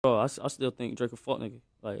Bro, I still think Drake a fuck nigga.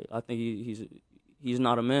 Like, I think he's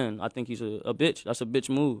not a man. I think he's a bitch. That's a bitch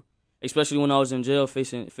move. Especially when I was in jail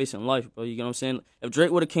facing life, bro. You get what I'm saying? If Drake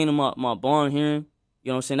would have came to my barn hearing, you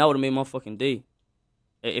know what I'm saying, that would have made my fucking day.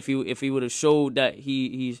 If he would have showed that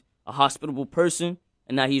he's a hospitable person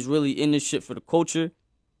and that he's really in this shit for the culture,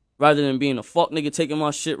 rather than being a fuck nigga taking my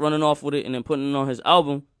shit, running off with it, and then putting it on his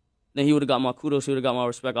album, then he would have got my kudos. He would have got my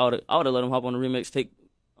respect. I would have let him hop on the remix, take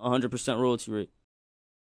 100% royalty rate.